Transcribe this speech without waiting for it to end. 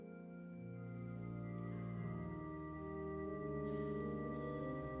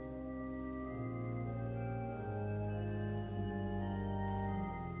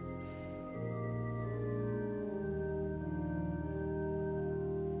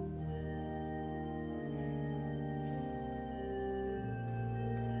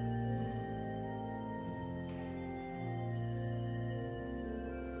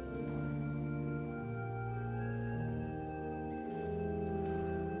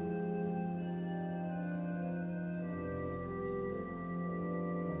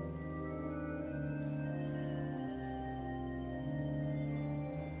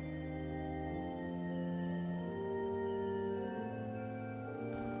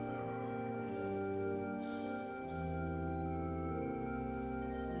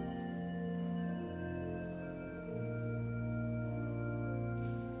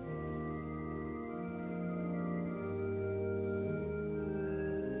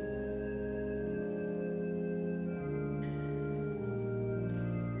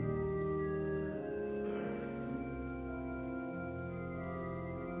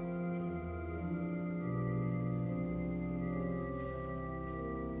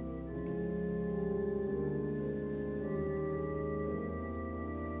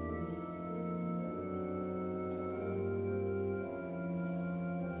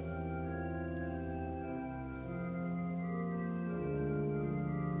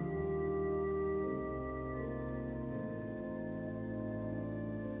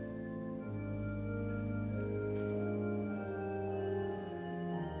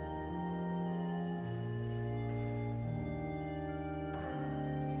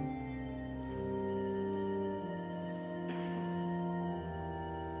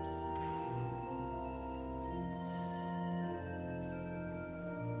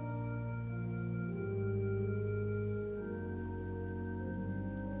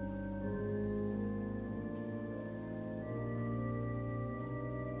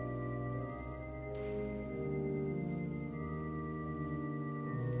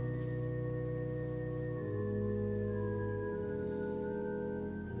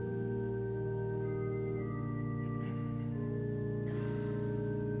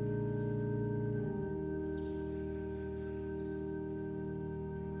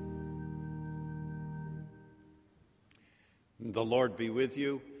The Lord be with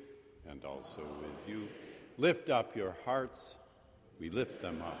you, and also with you. Lift up your hearts. We lift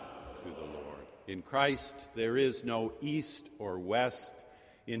them up to the Lord. In Christ there is no east or west,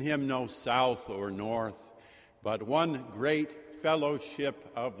 in him no south or north, but one great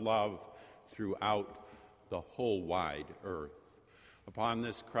fellowship of love throughout the whole wide earth. Upon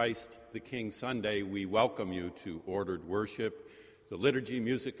this Christ the King Sunday, we welcome you to ordered worship. The liturgy,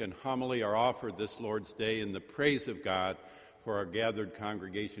 music, and homily are offered this Lord's Day in the praise of God for our gathered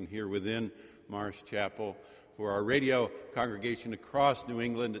congregation here within Marsh Chapel, for our radio congregation across New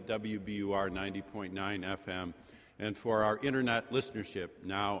England at WBUR 90.9 FM, and for our internet listenership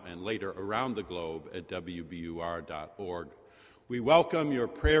now and later around the globe at WBUR.org. We welcome your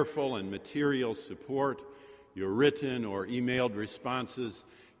prayerful and material support, your written or emailed responses,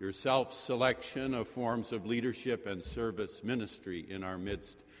 your self-selection of forms of leadership and service ministry in our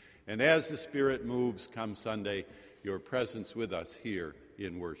midst. And as the Spirit moves come Sunday, your presence with us here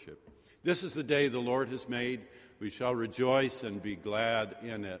in worship. This is the day the Lord has made. We shall rejoice and be glad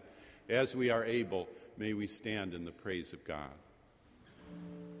in it. As we are able, may we stand in the praise of God.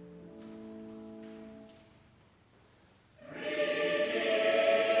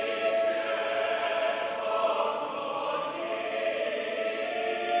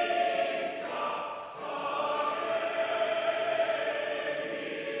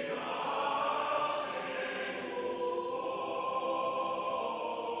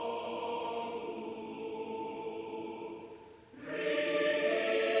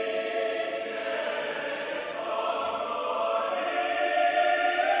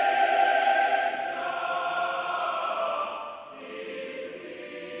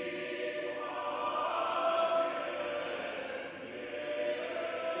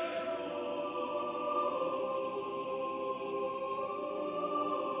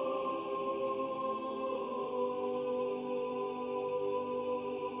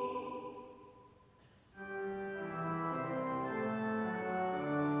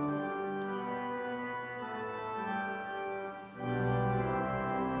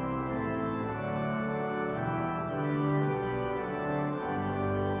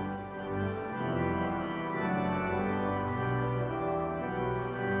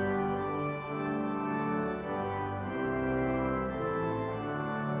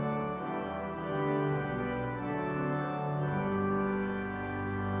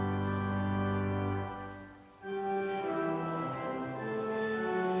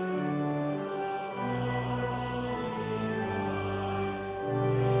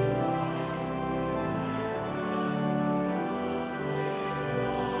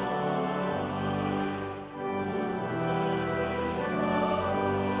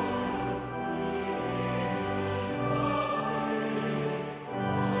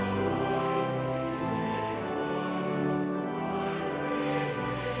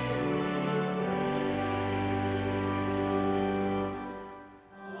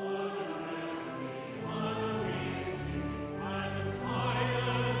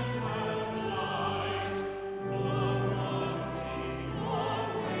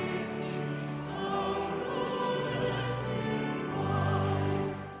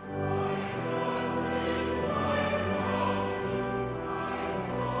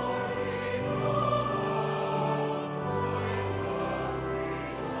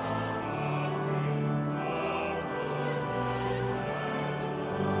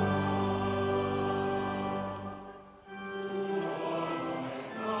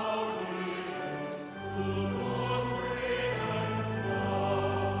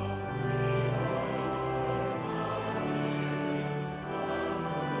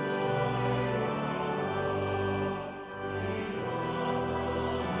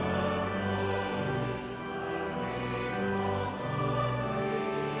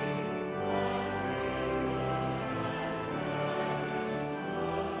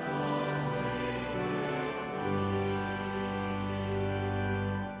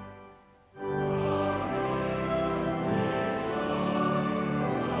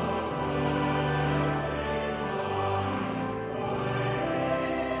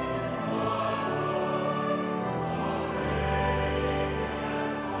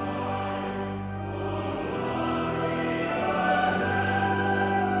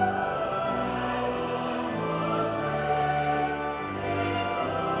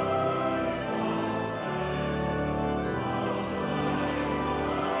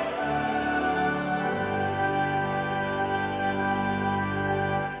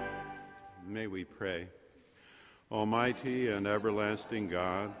 We pray. Almighty and everlasting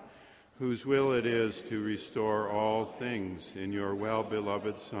God, whose will it is to restore all things in your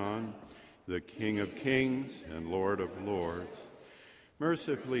well-beloved Son, the King of kings and Lord of lords.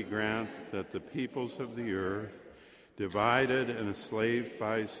 Mercifully grant that the peoples of the earth, divided and enslaved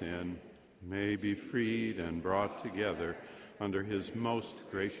by sin, may be freed and brought together under his most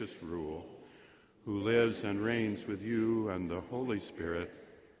gracious rule, who lives and reigns with you and the Holy Spirit,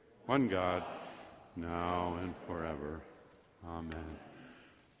 one God, now and forever. Amen.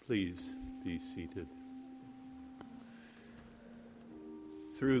 Please be seated.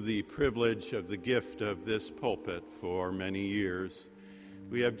 Through the privilege of the gift of this pulpit for many years,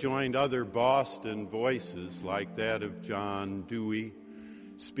 we have joined other Boston voices like that of John Dewey,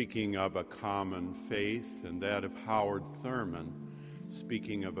 speaking of a common faith, and that of Howard Thurman,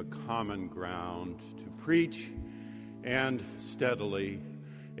 speaking of a common ground to preach, and steadily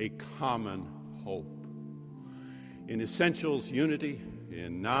a common hope. In essentials, unity;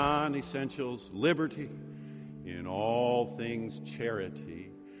 in non-essentials, liberty; in all things, charity.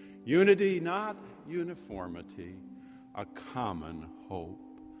 Unity, not uniformity, a common hope.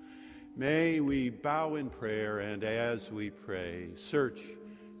 May we bow in prayer, and as we pray, search,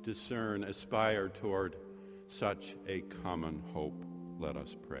 discern, aspire toward such a common hope. Let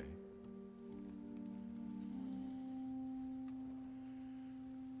us pray.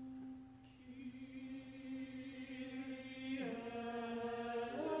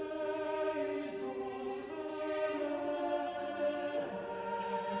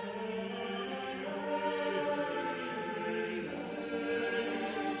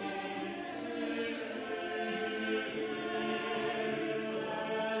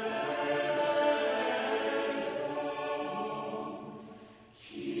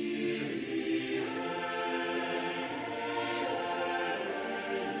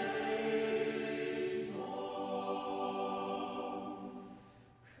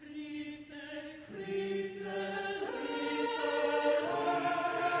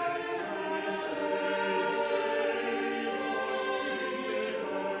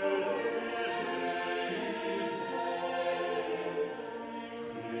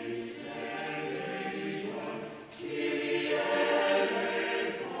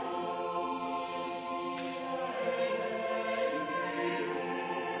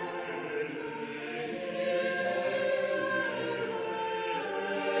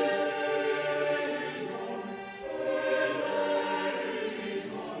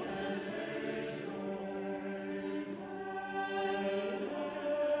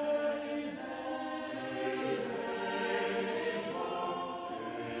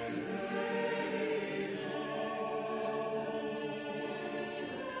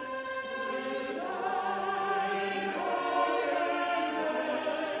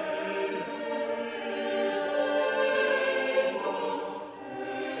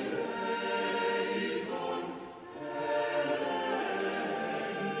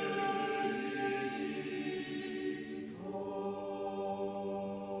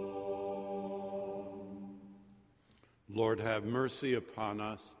 Lord, have mercy upon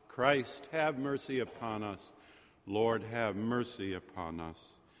us. Christ, have mercy upon us. Lord, have mercy upon us.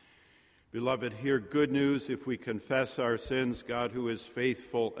 Beloved, hear good news. If we confess our sins, God, who is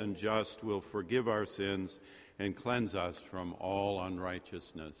faithful and just, will forgive our sins and cleanse us from all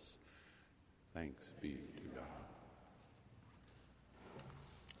unrighteousness. Thanks be to God.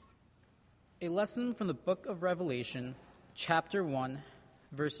 A lesson from the book of Revelation, chapter 1,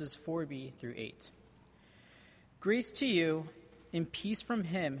 verses 4b through 8. Grace to you and peace from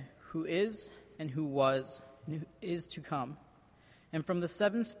him who is and who was and who is to come, and from the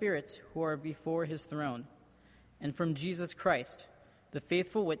 7 spirits who are before his throne, and from Jesus Christ, the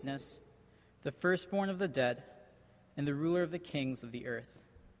faithful witness, the firstborn of the dead, and the ruler of the kings of the earth.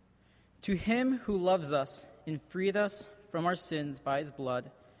 To him who loves us and freed us from our sins by his blood,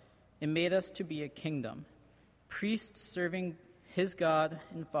 and made us to be a kingdom, priests serving his God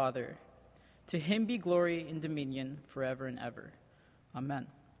and Father, to him be glory and dominion forever and ever. Amen.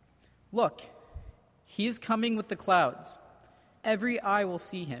 Look, he is coming with the clouds. Every eye will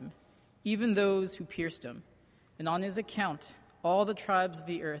see him, even those who pierced him, and on his account all the tribes of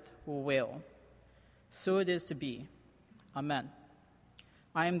the earth will wail. So it is to be. Amen.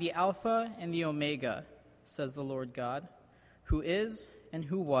 I am the Alpha and the Omega, says the Lord God, who is and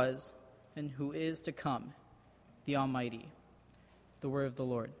who was and who is to come, the Almighty. The word of the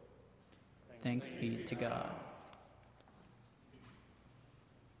Lord. Thanks be to God.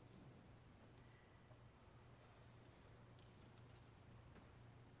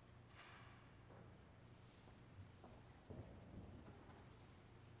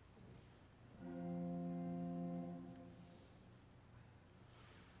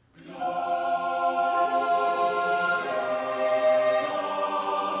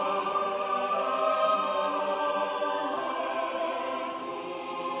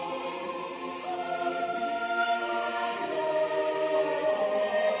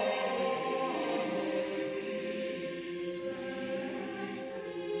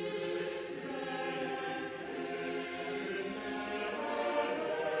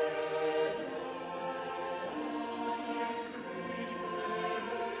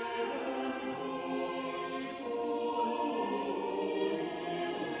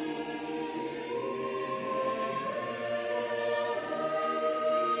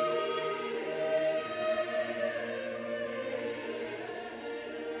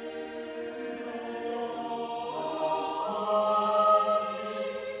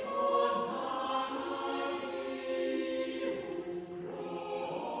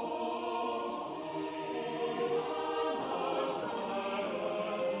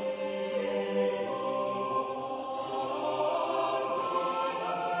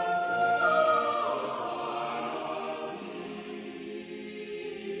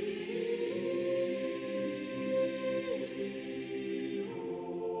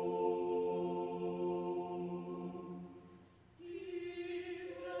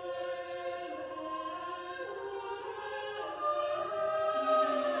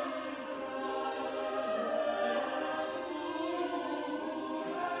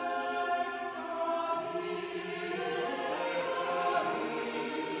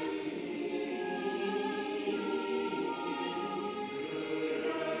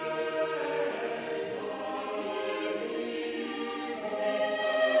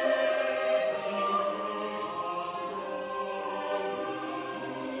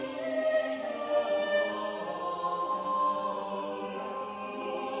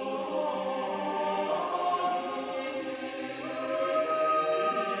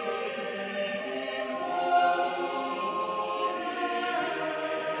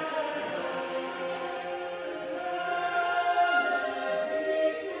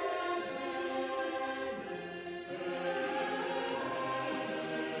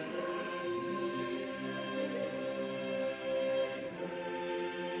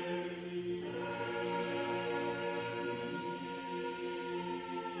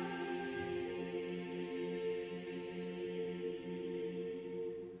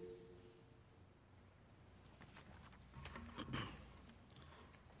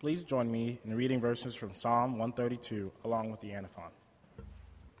 Please join me in reading verses from Psalm 132 along with the antiphon.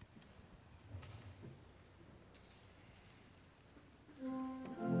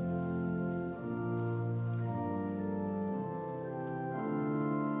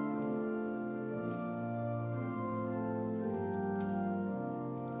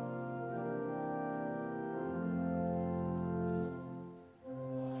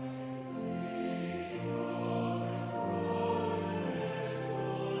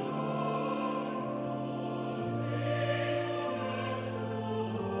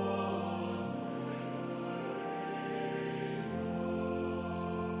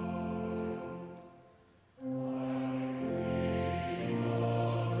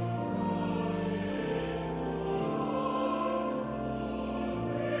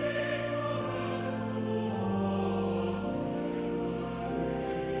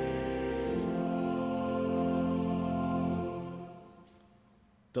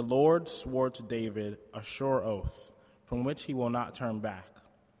 The Lord swore to David a sure oath, from which he will not turn back.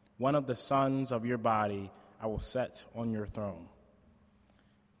 One of the sons of your body I will set on your throne.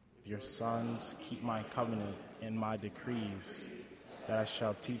 If your sons keep my covenant and my decrees that I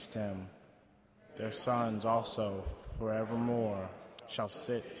shall teach them, their sons also forevermore shall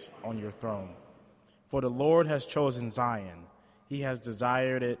sit on your throne. For the Lord has chosen Zion. He has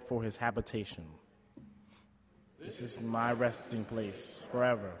desired it for his habitation. This is my resting place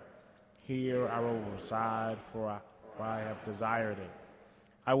forever. Here I will reside, for I have desired it.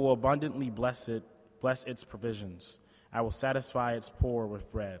 I will abundantly bless its provisions. I will satisfy its poor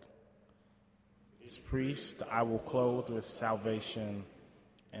with bread. Its priests I will clothe with salvation,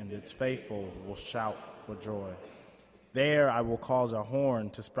 and its faithful will shout for joy. There I will cause a horn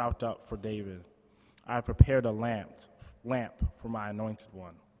to sprout up for David. I have prepared a lamp for my anointed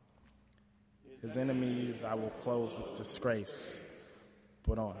one. His enemies I will clothe with disgrace,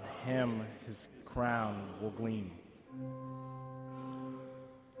 but on him his crown will gleam.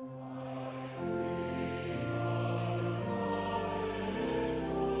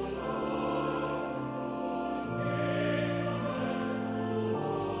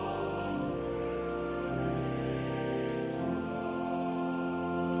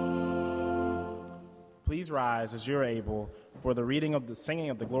 Please rise as you're able for the reading of the singing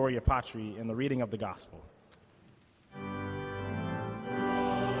of the Gloria Patri and the reading of the Gospel.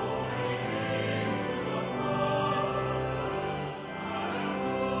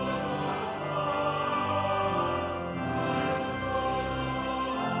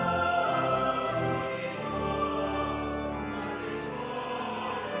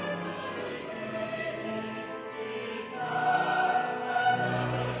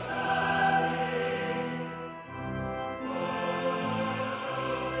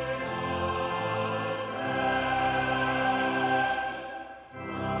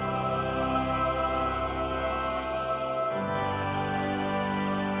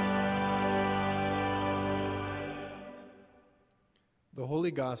 The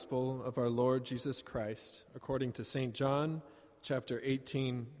Holy Gospel of our Lord Jesus Christ, according to St. John, chapter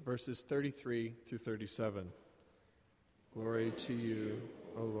 18, verses 33 through 37. Glory to you,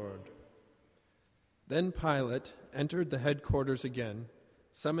 O Lord. Then Pilate entered the headquarters again,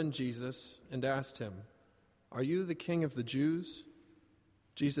 summoned Jesus, and asked him, "Are you the king of the Jews?"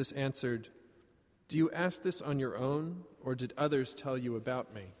 Jesus answered, "Do you ask this on your own, or did others tell you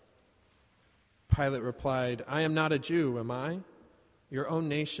about me?" Pilate replied, "I am not a Jew, am I? Your own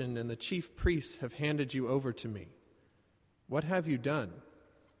nation and the chief priests have handed you over to me. What have you done?"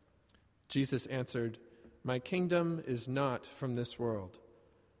 Jesus answered, "My kingdom is not from this world.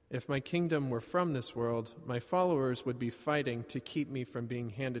 If my kingdom were from this world, my followers would be fighting to keep me from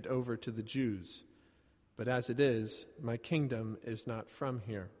being handed over to the Jews. But as it is, my kingdom is not from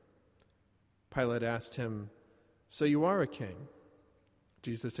here." Pilate asked him, "So you are a king?"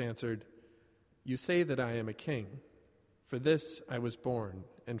 Jesus answered, "You say that I am a king. For this I was born,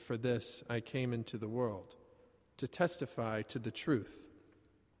 and for this I came into the world, to testify to the truth.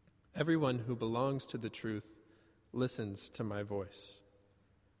 Everyone who belongs to the truth listens to my voice."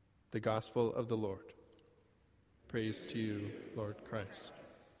 The Gospel of the Lord. Praise to you, Lord Christ.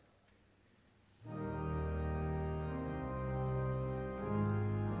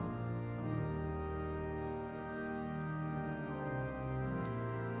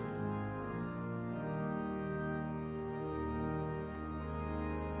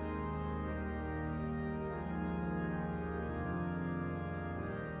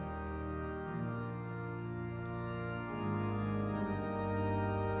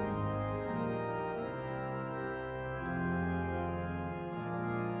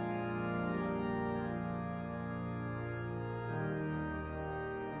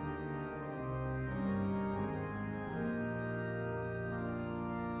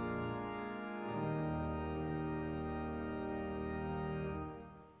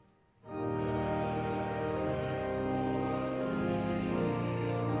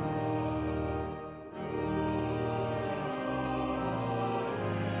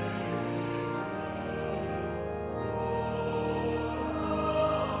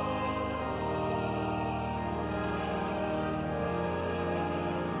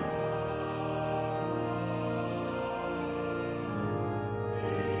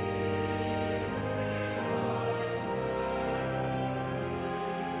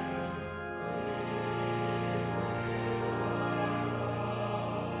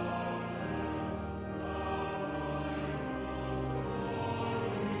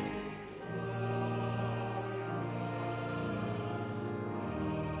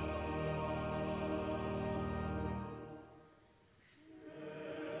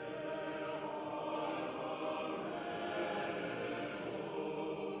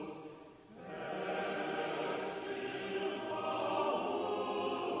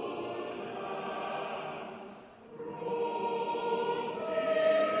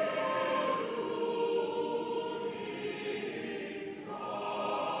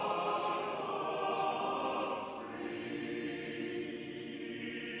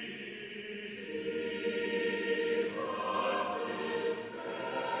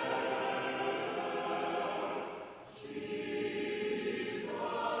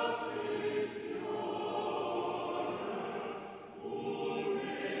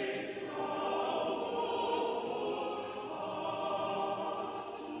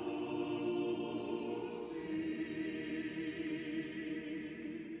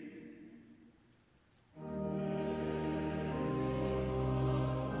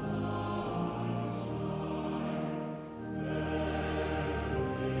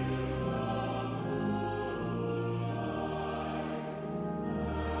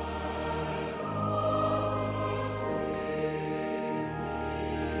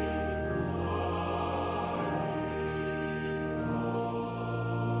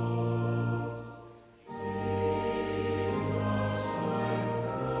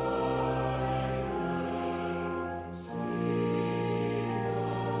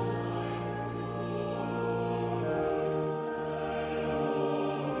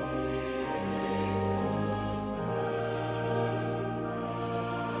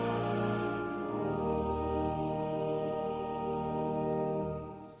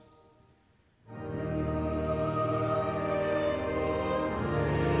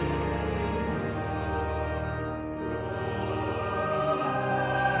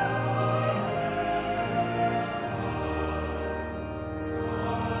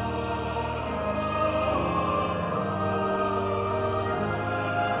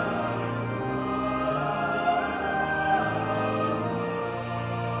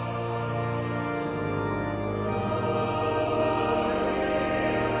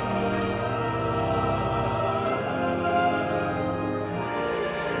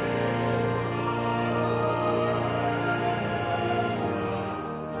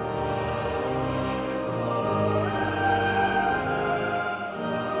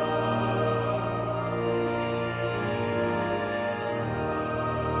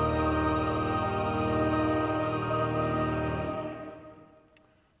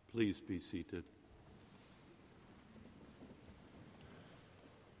 Please be seated.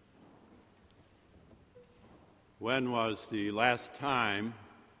 When was the last time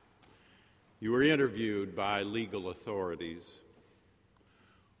you were interviewed by legal authorities?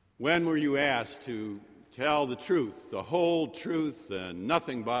 When were you asked to tell the truth, the whole truth, and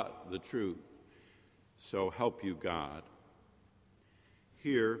nothing but the truth? So help you God.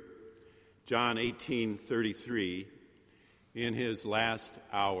 Here, John 18:33, in his last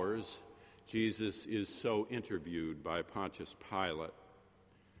hours, Jesus is so interviewed by Pontius Pilate.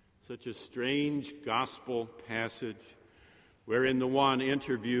 Such a strange gospel passage wherein the one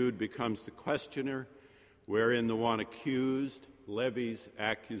interviewed becomes the questioner, wherein the one accused levies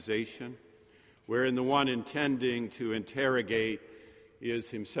accusation, wherein the one intending to interrogate is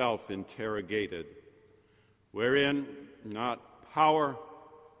himself interrogated, wherein not power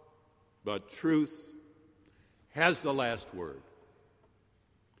but truth has the last word.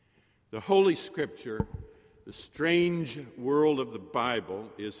 The Holy Scripture, the strange world of the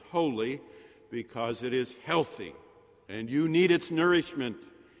Bible, is holy because it is healthy, and you need its nourishment,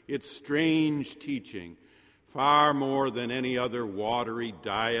 its strange teaching, far more than any other watery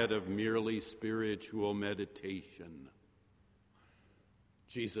diet of merely spiritual meditation.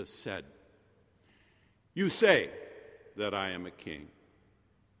 Jesus said, "You say that I am a king.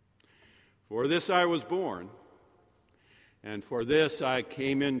 For this I was born, and for this I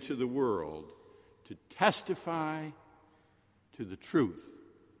came into the world, to testify to the truth.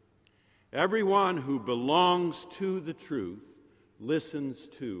 Everyone who belongs to the truth listens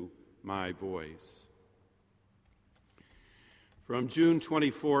to my voice." From June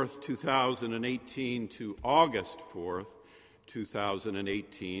 24th, 2018 to August 4th,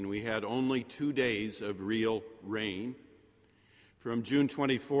 2018, we had only 2 days of real rain. From June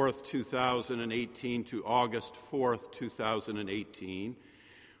 24th, 2018 to August 4th, 2018,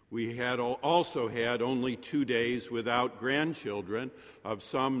 we had also had only 2 days without grandchildren of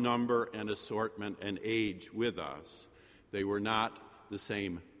some number and assortment and age with us. They were not the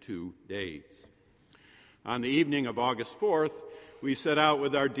same 2 days. On the evening of August 4th, we set out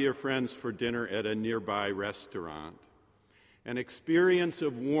with our dear friends for dinner at a nearby restaurant. An experience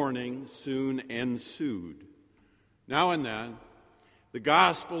of warning soon ensued. Now and then, the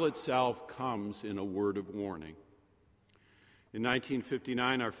gospel itself comes in a word of warning. In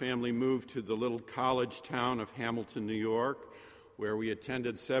 1959, our family moved to the little college town of Hamilton, New York, where we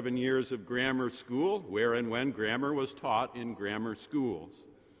attended 7 years of grammar school, where and when grammar was taught in grammar schools.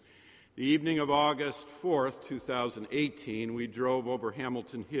 The evening of August 4th, 2018, we drove over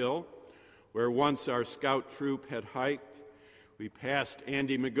Hamilton Hill, where once our scout troop had hiked. We passed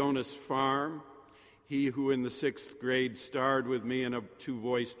Andy Magonis' farm, he who in the 6th grade starred with me in a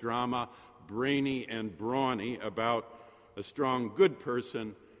 2-voice drama, Brainy and Brawny, about a strong good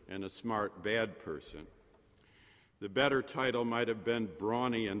person and a smart bad person. The better title might have been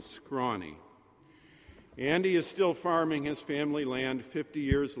Brawny and Scrawny. Andy is still farming his family land 50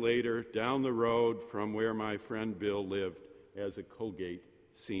 years later down the road from where my friend Bill lived as a Colgate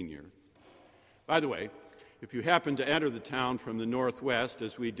senior. By the way, if you happen to enter the town from the northwest,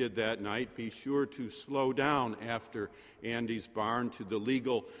 as we did that night, be sure to slow down after Andy's barn to the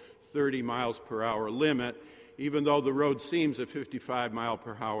legal 30 miles per hour limit, even though the road seems a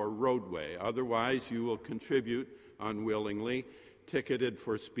 55-mile-per-hour roadway. Otherwise, you will contribute unwillingly, ticketed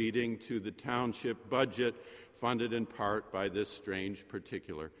for speeding, to the township budget, funded in part by this strange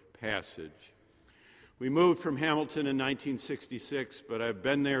particular passage. We moved from Hamilton in 1966, but I've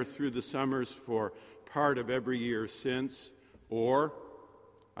been there through the summers for part of every year since, or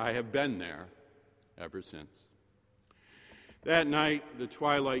I have been there ever since. That night, the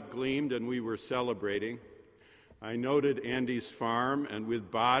twilight gleamed and we were celebrating. I noted Andy's farm and with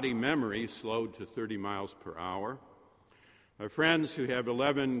body memory slowed to 30 miles per hour. Our friends who have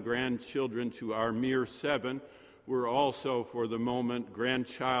 11 grandchildren to our mere 7 were also, for the moment,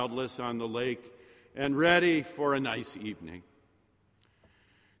 grandchildless on the lake and ready for a nice evening.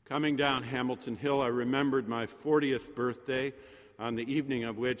 Coming down Hamilton Hill, I remembered my 40th birthday, on the evening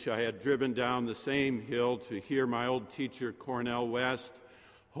of which I had driven down the same hill to hear my old teacher, Cornell West,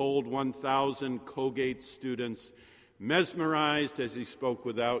 hold 1,000 Colgate students mesmerized as he spoke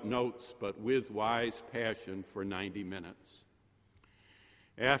without notes but with wise passion for 90 minutes.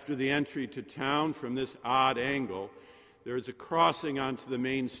 After the entry to town from this odd angle, there is a crossing onto the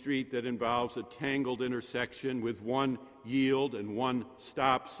main street that involves a tangled intersection with one yield and one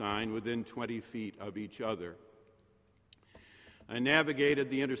stop sign within 20 feet of each other. I navigated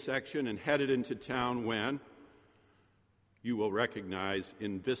the intersection and headed into town when, you will recognize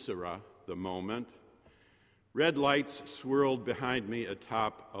in viscera the moment, Red lights swirled behind me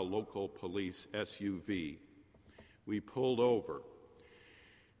atop a local police SUV. We pulled over.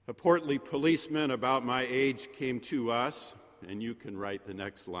 A portly policeman about my age came to us, and you can write the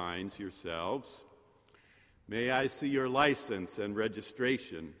next lines yourselves. "May I see your license and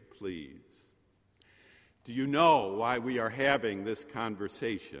registration, please?" Do you know why we are having this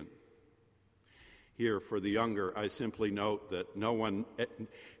conversation? Here, for the younger, I simply note that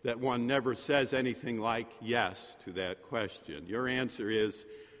one never says anything like yes to that question. Your answer is,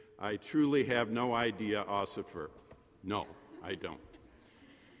 "I truly have no idea, Ossifer." No, I don't.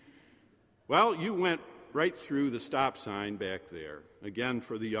 Well, you went right through the stop sign back there. Again,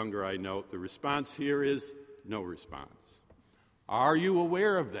 for the younger, I note the response here is no response. Are you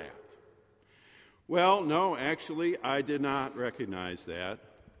aware of that? Well, no, actually, I did not recognize that.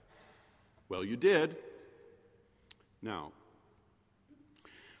 Well, you did. Now,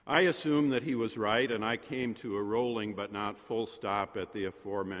 I assume that he was right, and I came to a rolling but not full stop at the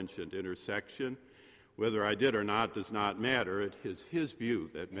aforementioned intersection. Whether I did or not does not matter. It is his view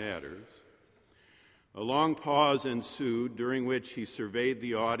that matters. A long pause ensued, during which he surveyed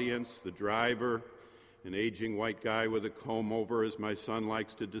the audience, the driver, an aging white guy with a comb-over, as my son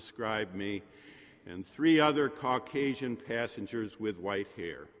likes to describe me, and 3 other Caucasian passengers with white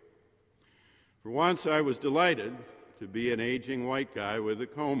hair. For once, I was delighted to be an aging white guy with a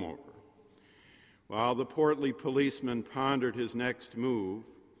comb-over. While the portly policeman pondered his next move,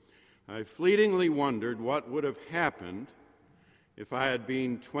 I fleetingly wondered what would have happened if I had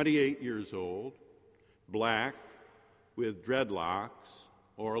been 28 years old, black, with dreadlocks,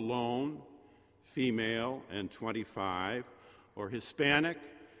 or alone, female, and 25, or Hispanic,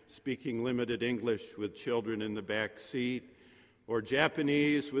 speaking limited English with children in the back seat, or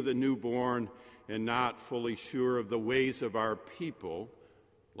Japanese with a newborn and not fully sure of the ways of our people,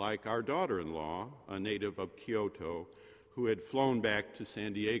 like our daughter-in-law, a native of Kyoto, who had flown back to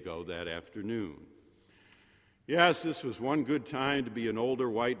San Diego that afternoon. Yes, this was one good time to be an older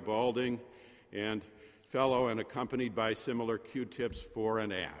white balding and fellow and accompanied by similar Q-tips fore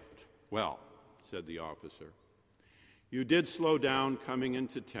and aft. "Well," said the officer, "you did slow down coming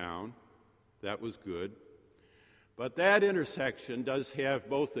into town. That was good. But that intersection does have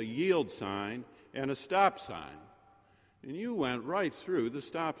both a yield sign and a stop sign, and you went right through the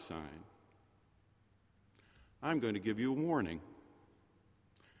stop sign. I'm going to give you a warning.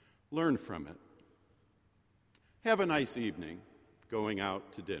 Learn from it. Have a nice evening going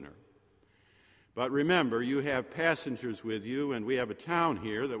out to dinner. But remember, you have passengers with you, and we have a town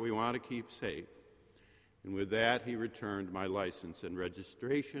here that we want to keep safe." And with that, he returned my license and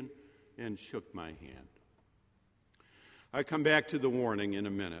registration and shook my hand. I come back to the warning in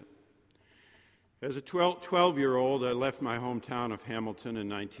a minute. As a 12-year-old, I left my hometown of Hamilton in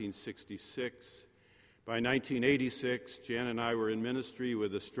 1966. By 1986, Jan and I were in ministry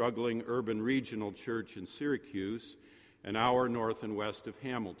with a struggling urban regional church in Syracuse, an hour north and west of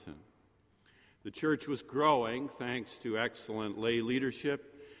Hamilton. The church was growing thanks to excellent lay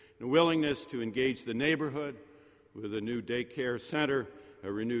leadership and a willingness to engage the neighborhood with a new daycare center,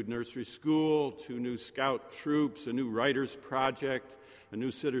 a renewed nursery school, 2 new scout troops, a new writers project, a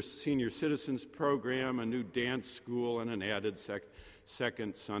new senior citizens program, a new dance school, and an added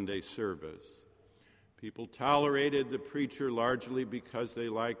second Sunday service. People tolerated the preacher largely because they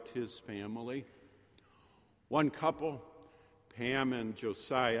liked his family. One couple, Pam and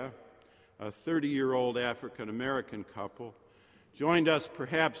Josiah, a 30-year-old African-American couple, joined us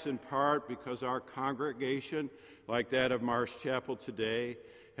perhaps in part because our congregation, like that of Marsh Chapel today,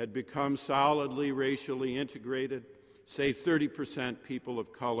 had become solidly racially integrated, say 30% people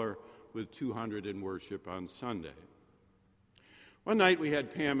of color with 200 in worship on Sunday. One night we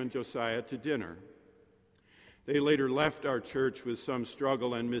had Pam and Josiah to dinner. They later left our church with some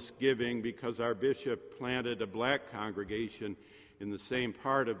struggle and misgiving because our bishop planted a black congregation in the same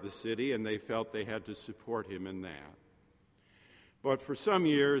part of the city, and they felt they had to support him in that. But for some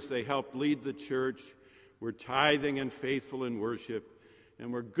years, they helped lead the church, were tithing and faithful in worship,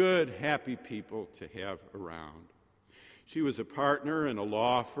 and were good, happy people to have around. She was a partner in a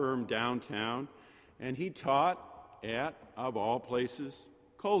law firm downtown, and he taught at, of all places,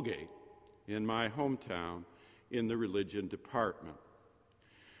 Colgate, in my hometown, in the religion department.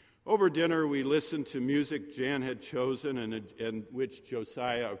 Over dinner, we listened to music Jan had chosen and which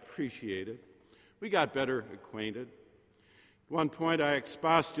Josiah appreciated. We got better acquainted. At one point, I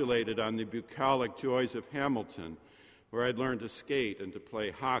expostulated on the bucolic joys of Hamilton, where I'd learned to skate and to play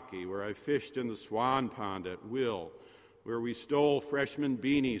hockey, where I fished in the Swan Pond at will, where we stole freshman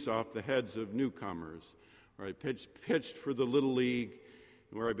beanies off the heads of newcomers, where I pitched for the Little League,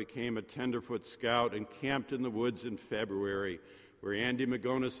 where I became a tenderfoot scout and camped in the woods in February, where Andy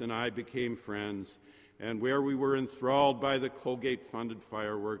McGonis and I became friends, and where we were enthralled by the Colgate-funded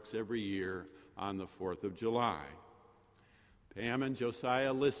fireworks every year on the 4th of July. Pam and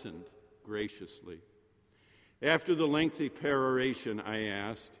Josiah listened graciously. After the lengthy peroration, I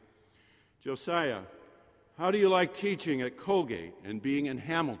asked, "Josiah, how do you like teaching at Colgate and being in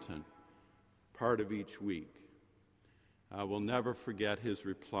Hamilton part of each week?" I will never forget his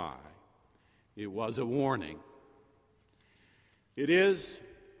reply. It was a warning. "It is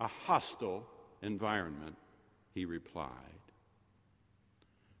a hostile environment," he replied.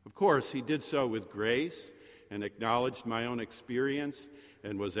 Of course, he did so with grace and acknowledged my own experience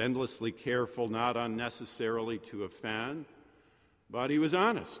and was endlessly careful not unnecessarily to offend, but he was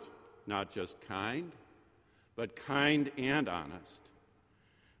honest, not just kind, but kind and honest.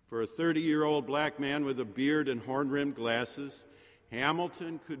 For a 30-year-old black man with a beard and horn-rimmed glasses,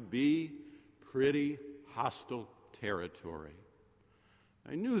 Hamilton could be pretty hostile territory.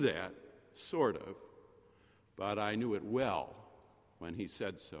 I knew that, sort of, but I knew it well when he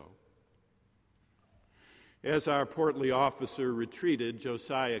said so. As our portly officer retreated,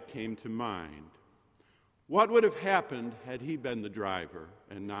 Josiah came to mind. What would have happened had he been the driver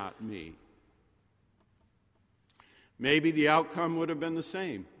and not me? Maybe the outcome would have been the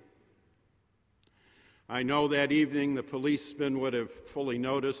same. I know that evening the policeman would have fully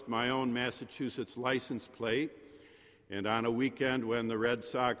noticed my own Massachusetts license plate, and on a weekend when the Red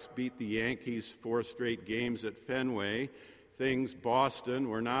Sox beat the Yankees 4 straight games at Fenway, things Boston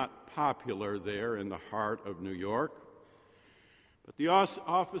were not popular there in the heart of New York. But the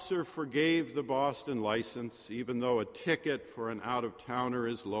officer forgave the Boston license, even though a ticket for an out-of-towner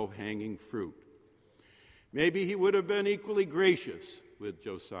is low-hanging fruit. Maybe he would have been equally gracious with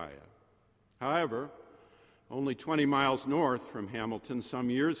Josiah. However, only 20 miles north from Hamilton some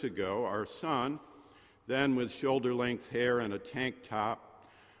years ago, our son, then with shoulder-length hair and a tank top,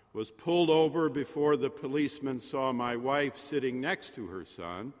 was pulled over before the policeman saw my wife sitting next to her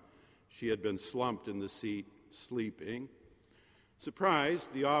son. She had been slumped in the seat, sleeping.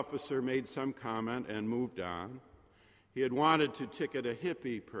 Surprised, the officer made some comment and moved on. He had wanted to ticket a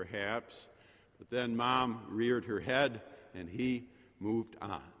hippie, perhaps, but then Mom reared her head and he moved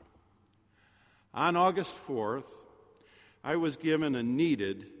on. On August 4th, I was given a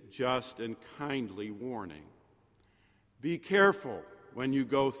needed, just, and kindly warning. Be careful when you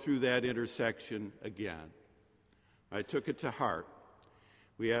go through that intersection again. I took it to heart.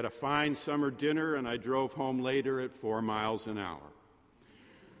 We had a fine summer dinner, and I drove home later at 4 miles an hour.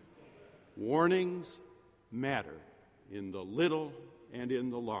 Warnings matter in the little and in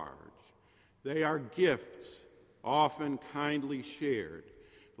the large. They are gifts, often kindly shared,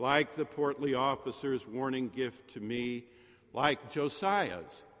 like the portly officer's warning gift to me, like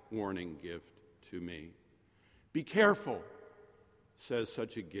Josiah's warning gift to me. Be careful, says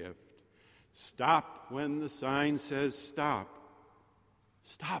such a gift. Stop when the sign says stop.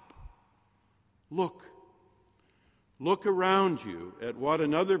 Stop. Look. Look around you at what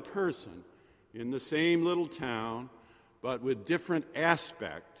another person in the same little town, but with different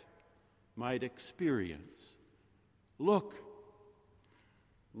aspect, might experience. Look.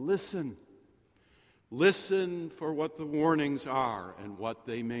 Listen. Listen for what the warnings are and what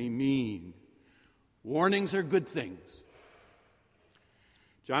they may mean. Warnings are good things.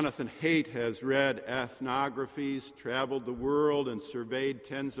 Jonathan Haidt has read ethnographies, traveled the world, and surveyed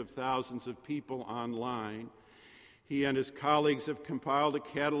tens of thousands of people online. He and his colleagues have compiled a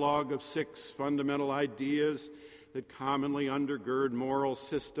catalog of 6 fundamental ideas that commonly undergird moral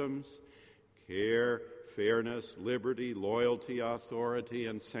systems: care, fairness, liberty, loyalty, authority,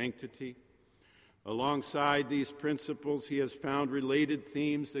 and sanctity. Alongside these principles, he has found related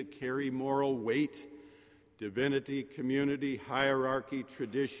themes that carry moral weight: divinity, community, hierarchy,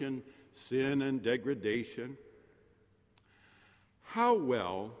 tradition, sin, and degradation. How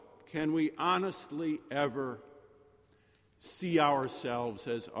well can we honestly ever see ourselves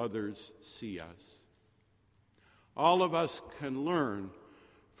as others see us? All of us can learn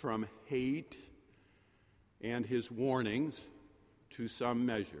from Haidt and his warnings to some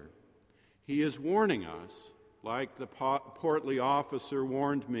measure. He is warning us, like the portly officer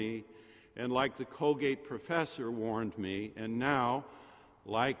warned me, and like the Colgate professor warned me, and now,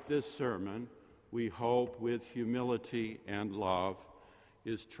 like this sermon, we hope with humility and love,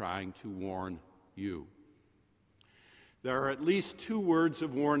 is trying to warn you. There are at least 2 words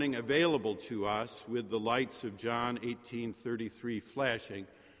of warning available to us, with the lights of John 18:33 flashing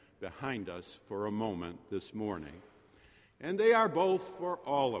behind us for a moment this morning. And they are both for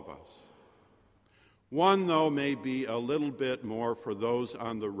all of us. One, though, may be a little bit more for those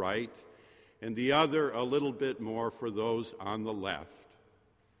on the right, and the other a little bit more for those on the left.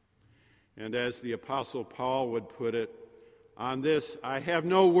 And as the Apostle Paul would put it, on this I have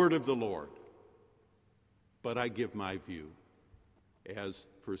no word of the Lord, but I give my view, as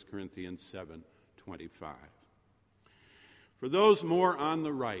 1 Corinthians 7:25. For those more on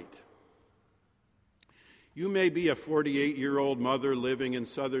the right, you may be a 48-year-old mother living in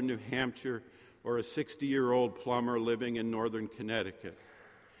southern New Hampshire or a 60-year-old plumber living in northern Connecticut.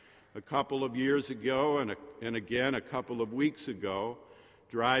 A couple of years ago and again a couple of weeks ago,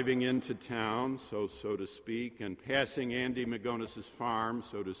 driving into town, so to speak, and passing Andy McGonis's farm,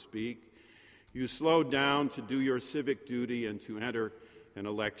 so to speak, you slowed down to do your civic duty and to enter an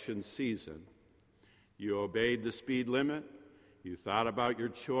election season. You obeyed the speed limit, you thought about your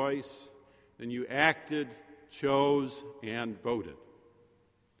choice, and you acted, chose, and voted.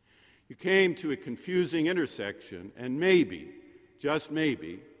 You came to a confusing intersection, and maybe, just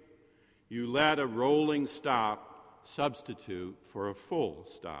maybe, you let a rolling stop substitute for a full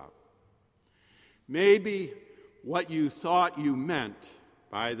stop. Maybe what you thought you meant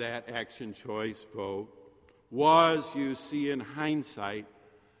by that action choice vote was, you see in hindsight,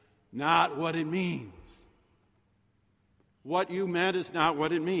 not what it means. What you meant is not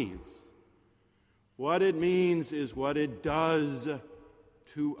what it means. What it means is what it does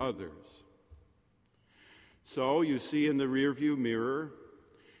to others. So you see in the rearview mirror,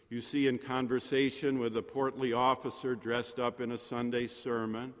 you see in conversation with a portly officer dressed up in a Sunday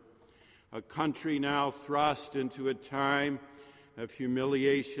sermon, a country now thrust into a time of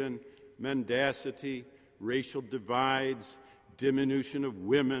humiliation, mendacity, racial divides, diminution of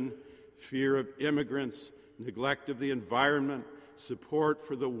women, fear of immigrants, neglect of the environment, support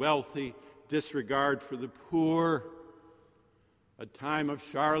for the wealthy, disregard for the poor, a time of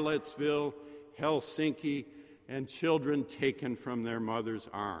Charlottesville, Helsinki, and children taken from their mother's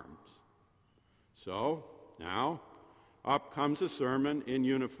arms. So, now, up comes a sermon in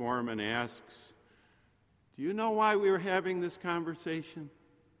uniform and asks, do you know why we were having this conversation?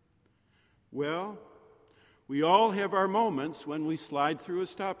 Well, we all have our moments when we slide through a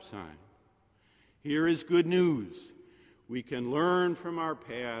stop sign. Here is good news. We can learn from our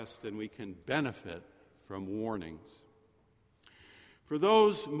past and we can benefit from warnings. For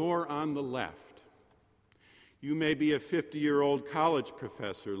those more on the left, you may be a 50-year-old college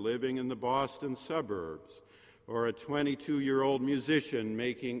professor living in the Boston suburbs, or a 22-year-old musician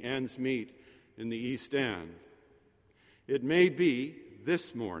making ends meet in the East End. It may be,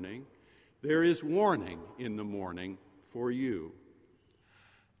 this morning, there is warning in the morning for you.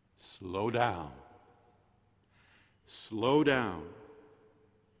 Slow down. Slow down.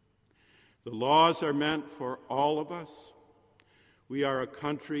 The laws are meant for all of us. We are a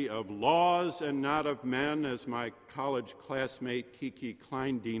country of laws and not of men, as my college classmate Kiki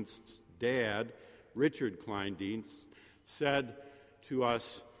Kleindienst's dad, Richard Kleindienst, said to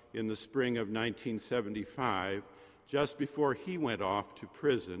us in the spring of 1975, just before he went off to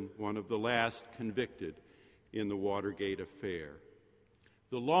prison, one of the last convicted in the Watergate affair.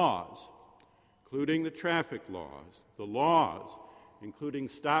 The laws, including the traffic laws, the laws, including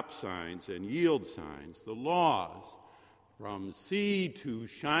stop signs and yield signs, the laws, from sea to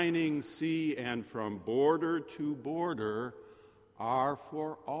shining sea and from border to border, are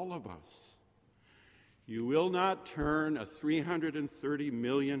for all of us. You will not turn a 330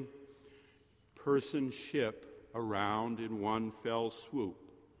 million person ship around in one fell swoop.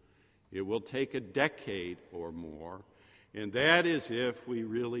 It will take a decade or more, and that is if we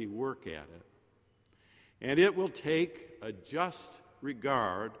really work at it. And it will take a just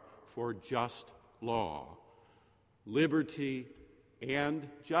regard for just law, liberty, and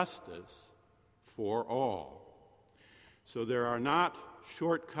justice for all. So there are not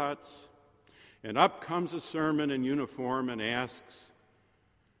shortcuts. And up comes a sermon in uniform and asks,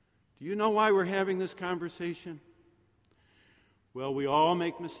 do you know why we're having this conversation? Well, we all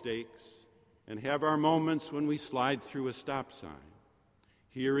make mistakes and have our moments when we slide through a stop sign.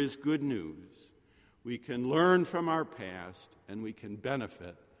 Here is good news. We can learn from our past and we can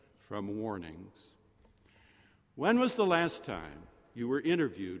benefit from warnings. When was the last time you were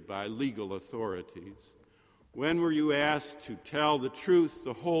interviewed by legal authorities? When were you asked to tell the truth,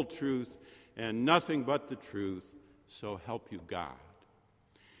 the whole truth, and nothing but the truth, so help you God?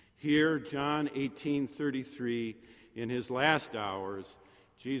 Here, John 18:33, in his last hours,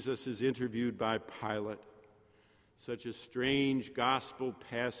 Jesus is interviewed by Pilate. Such a strange gospel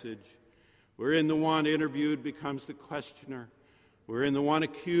passage, wherein the one interviewed becomes the questioner, wherein the one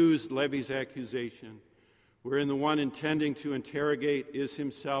accused levies accusation, wherein the one intending to interrogate is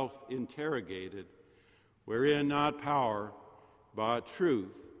himself interrogated. wherein not power, but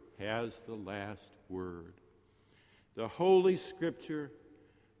truth has the last word. The Holy Scripture,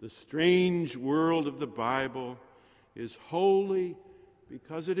 the strange world of the Bible, is holy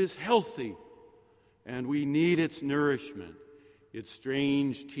because it is healthy, and we need its nourishment, its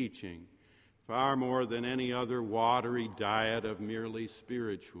strange teaching, far more than any other watery diet of merely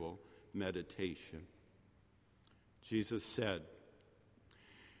spiritual meditation. Jesus said,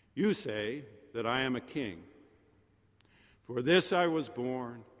 "You say that I am a king. For this I was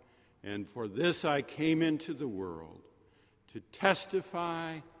born, and for this I came into the world, to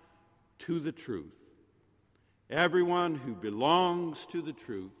testify to the truth. Everyone who belongs to the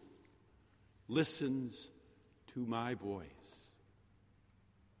truth listens to my voice."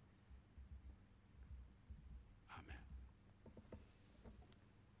 Amen.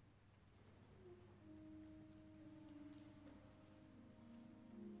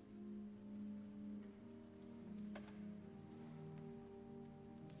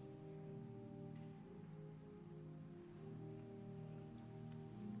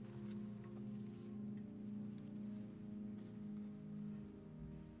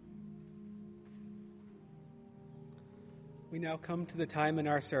 We now come to the time in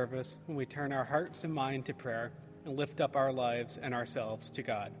our service when we turn our hearts and mind to prayer and lift up our lives and ourselves to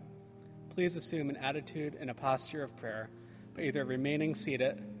God. Please assume an attitude and a posture of prayer by either remaining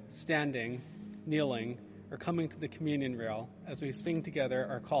seated, standing, kneeling, or coming to the communion rail as we sing together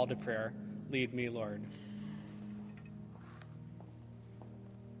our call to prayer, "Lead me, Lord."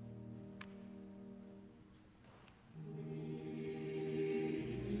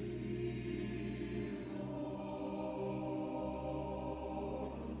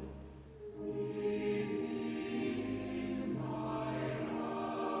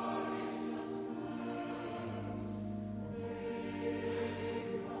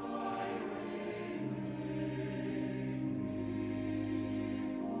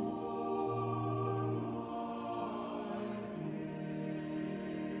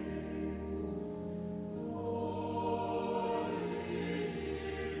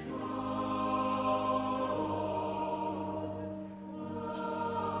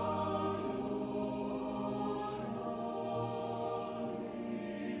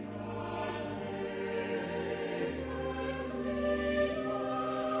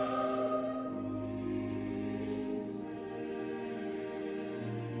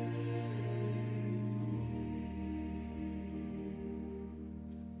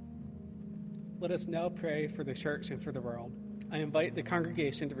 Let us now pray for the church and for the world. I invite the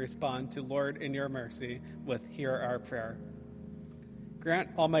congregation to respond to "Lord, in your mercy" with "Hear our prayer." Grant,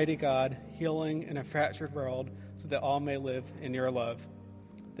 Almighty God, healing in a fractured world so that all may live in your love,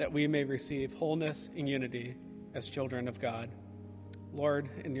 that we may receive wholeness and unity as children of God. Lord,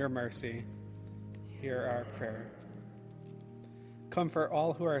 in your mercy, hear our prayer. Comfort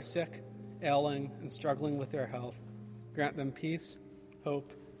all who are sick, ailing, and struggling with their health. Grant them peace,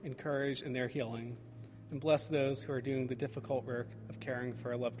 hope, and courage in their healing, and bless those who are doing the difficult work of caring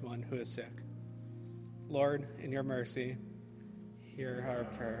for a loved one who is sick. Lord, in your mercy, hear our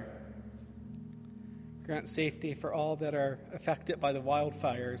prayer. Grant safety for all that are affected by the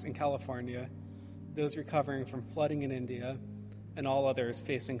wildfires in California, those recovering from flooding in India, and all others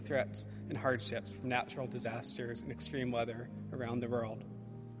facing threats and hardships from natural disasters and extreme weather around the world.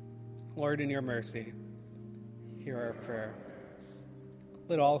 Lord, in your mercy, hear our prayer.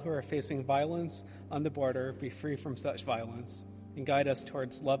 Let all who are facing violence on the border be free from such violence, and guide us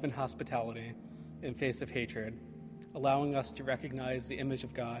towards love and hospitality in face of hatred, allowing us to recognize the image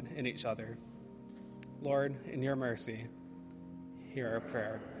of God in each other. Lord, in your mercy, hear our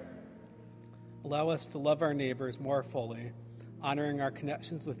prayer. Allow us to love our neighbors more fully, honoring our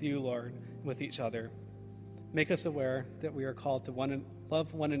connections with you, Lord, and with each other. Make us aware that we are called to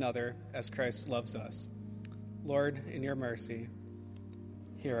love one another as Christ loves us. Lord, in your mercy,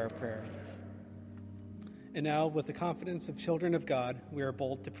 hear our prayer. And now, with the confidence of children of God, we are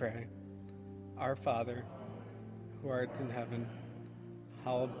bold to pray. Our Father, who art in heaven,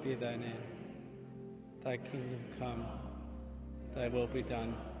 hallowed be thy name. Thy kingdom come, thy will be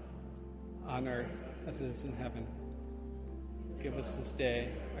done, on earth as it is in heaven. Give us this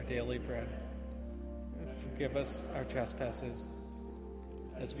day our daily bread. Forgive us our trespasses,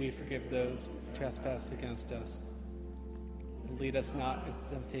 as we forgive those who trespass against us. And lead us not into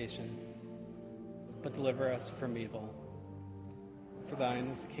temptation, but deliver us from evil. For thine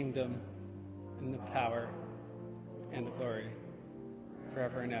is the kingdom, and the power, and the glory,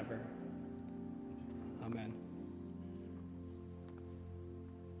 forever and ever. Amen.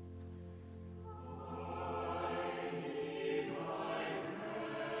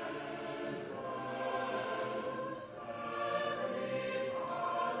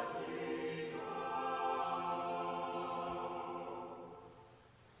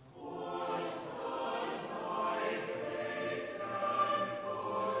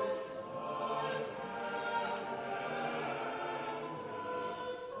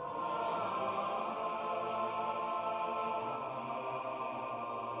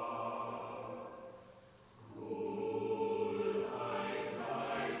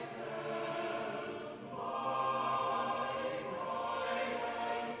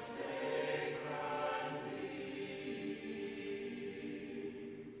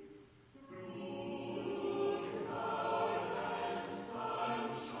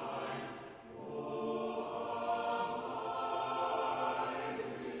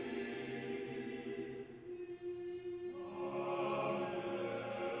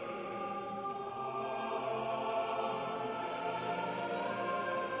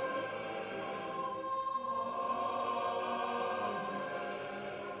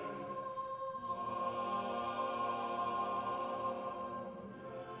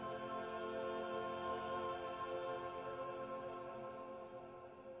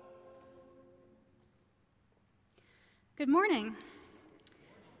 Good morning.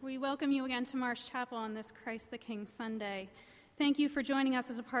 We welcome you again to Marsh Chapel on this Christ the King Sunday. Thank you for joining us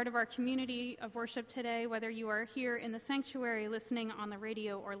as a part of our community of worship today, whether you are here in the sanctuary listening on the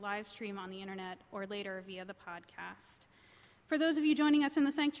radio or live stream on the internet or later via the podcast. For those of you joining us in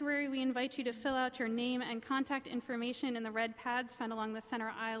the sanctuary, we invite you to fill out your name and contact information in the red pads found along the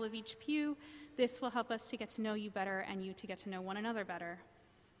center aisle of each pew. This will help us to get to know you better and you to get to know one another better.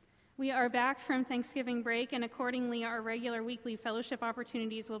 We are back from Thanksgiving break, and accordingly, our regular weekly fellowship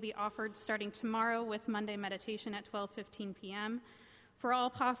opportunities will be offered starting tomorrow with Monday meditation at 12:15 p.m. For all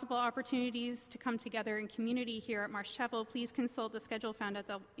possible opportunities to come together in community here at Marsh Chapel, please consult the schedule found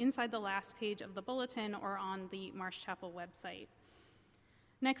inside the last page of the bulletin or on the Marsh Chapel website.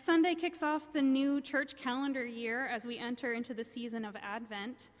 Next Sunday kicks off the new church calendar year as we enter into the season of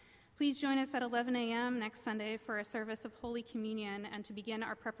Advent. Please join us at 11 a.m. next Sunday for a service of Holy Communion and to begin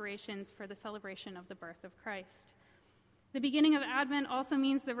our preparations for the celebration of the birth of Christ. The beginning of Advent also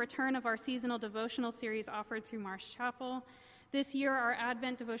means the return of our seasonal devotional series offered through Marsh Chapel. This year, our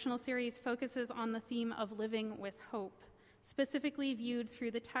Advent devotional series focuses on the theme of living with hope, specifically viewed through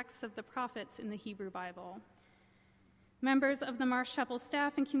the texts of the prophets in the Hebrew Bible. Members of the Marsh Chapel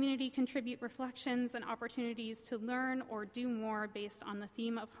staff and community contribute reflections and opportunities to learn or do more based on the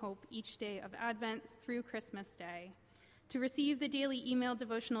theme of hope each day of Advent through Christmas Day. To receive the daily email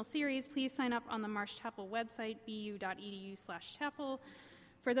devotional series, please sign up on the Marsh Chapel website, bu.edu/chapel.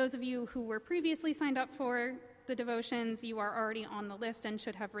 For those of you who were previously signed up for the devotions, you are already on the list and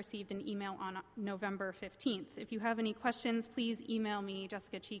should have received an email on November 15th. If you have any questions, please email me,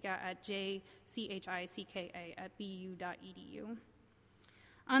 Jessica Chica, at jchica@bu.edu.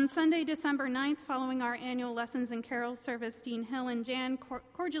 On Sunday, December 9th, following our annual Lessons and Carols service, Dean Hill and Jan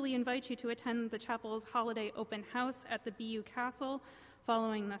cordially invite you to attend the chapel's holiday open house at the BU Castle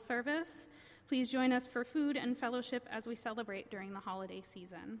following the service. Please join us for food and fellowship as we celebrate during the holiday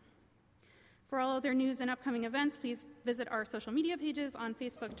season. For all other news and upcoming events, please visit our social media pages on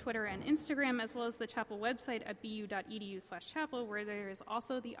Facebook, Twitter, and Instagram, as well as the chapel website at bu.edu/chapel, where there is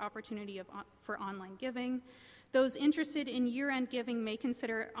also the opportunity for online giving. Those interested in year-end giving may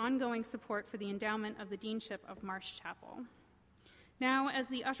consider ongoing support for the endowment of the Deanship of Marsh Chapel. Now, as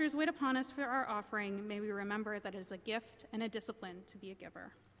the ushers wait upon us for our offering, may we remember that it is a gift and a discipline to be a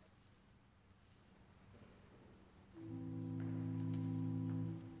giver.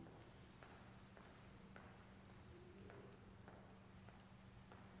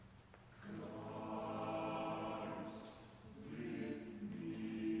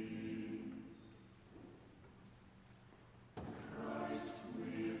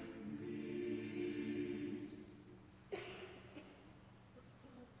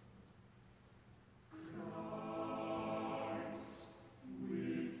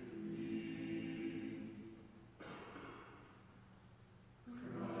 With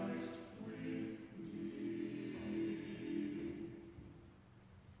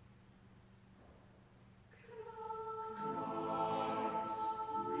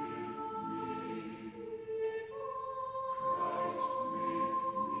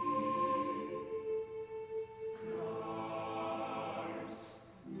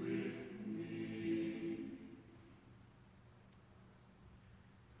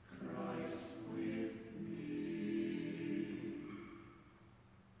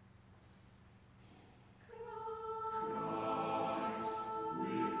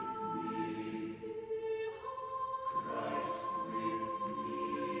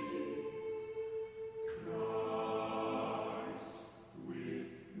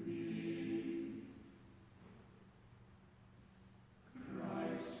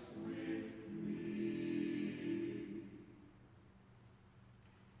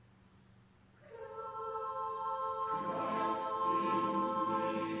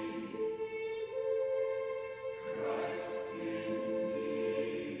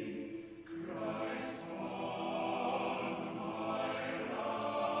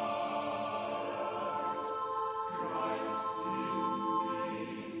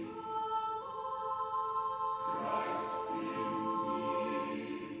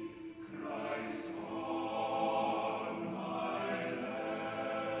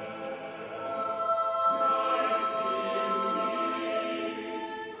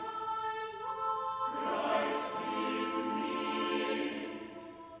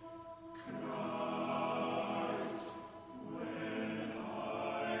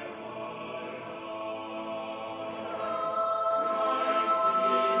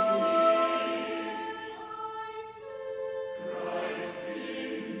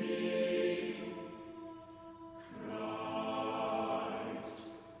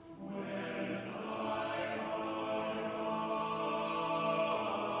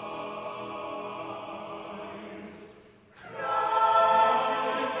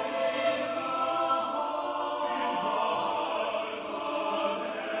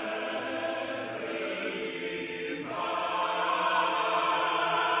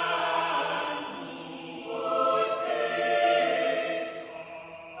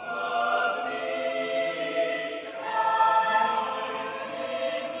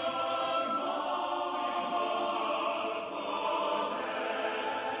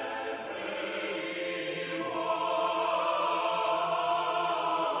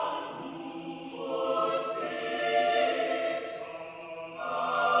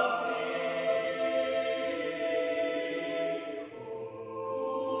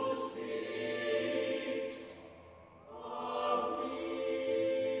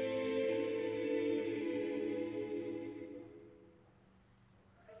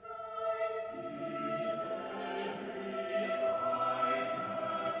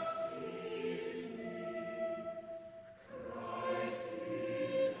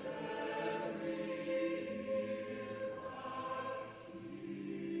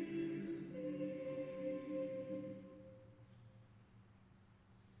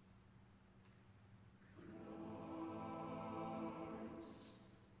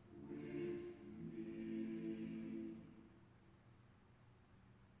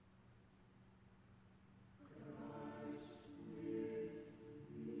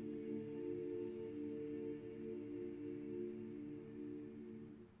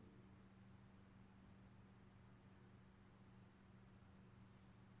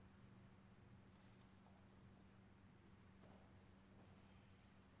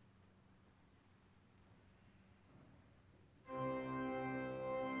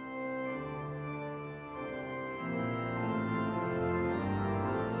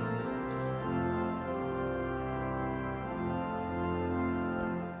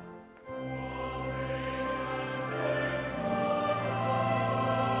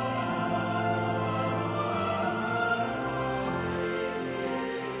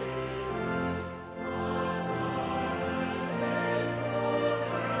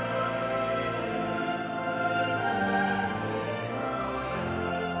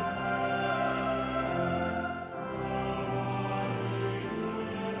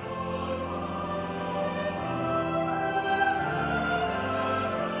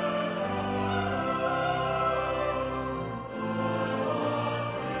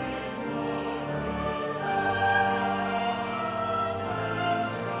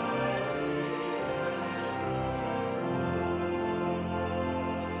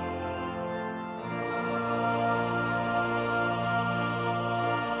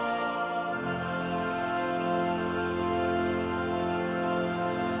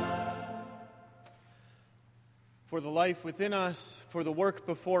For the life within us, for the work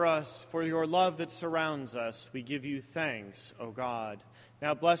before us, for your love that surrounds us, we give you thanks, O God.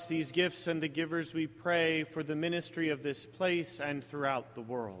 Now bless these gifts and the givers, we pray, for the ministry of this place and throughout the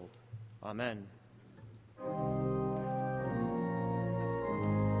world. Amen.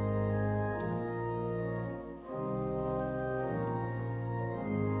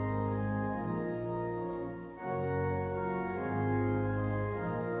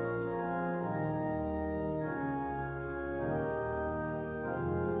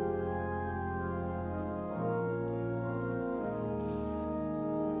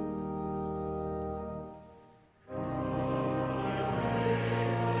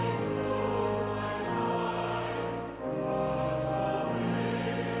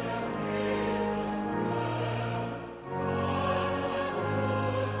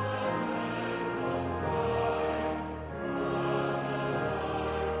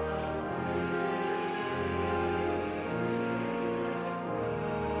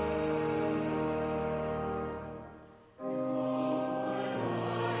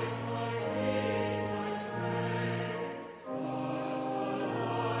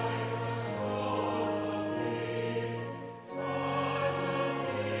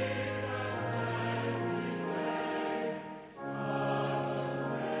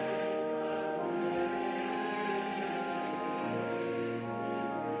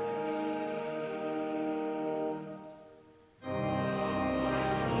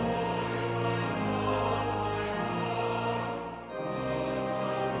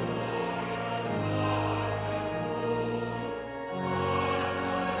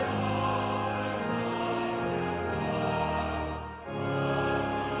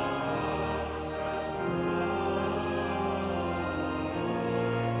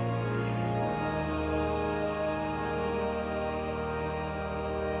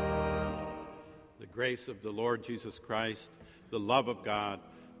 Grace of the Lord Jesus Christ, the love of God,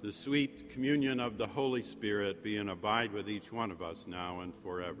 the sweet communion of the Holy Spirit be and abide with each one of us now and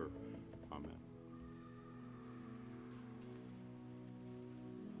forever. Amen.